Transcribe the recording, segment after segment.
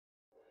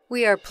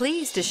We are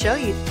pleased to show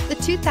you the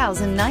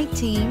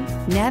 2019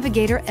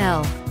 Navigator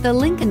L. The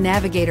Lincoln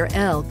Navigator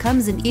L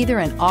comes in either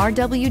an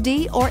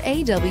RWD or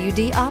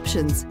AWD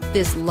options.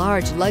 This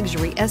large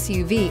luxury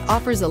SUV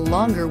offers a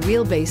longer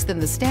wheelbase than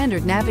the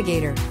standard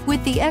Navigator.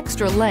 With the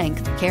extra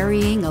length,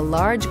 carrying a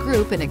large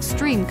group in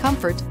extreme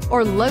comfort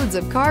or loads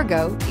of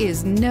cargo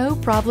is no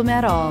problem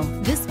at all.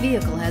 This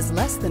vehicle has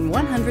less than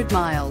 100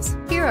 miles.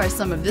 Here are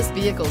some of this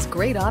vehicle's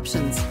great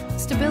options: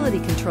 stability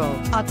control,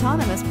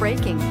 autonomous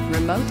braking,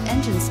 remote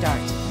engine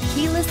start,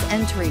 keyless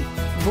entry,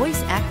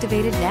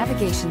 voice-activated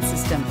navigation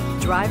system,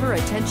 driver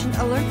attention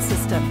alert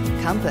system,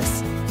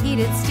 compass,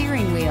 heated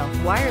steering wheel,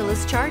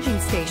 wireless charging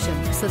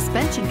station,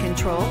 suspension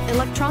control,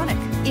 electronic.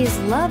 Is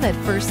love at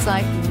first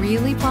sight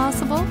really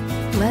possible?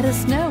 Let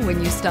us know when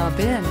you stop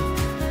in.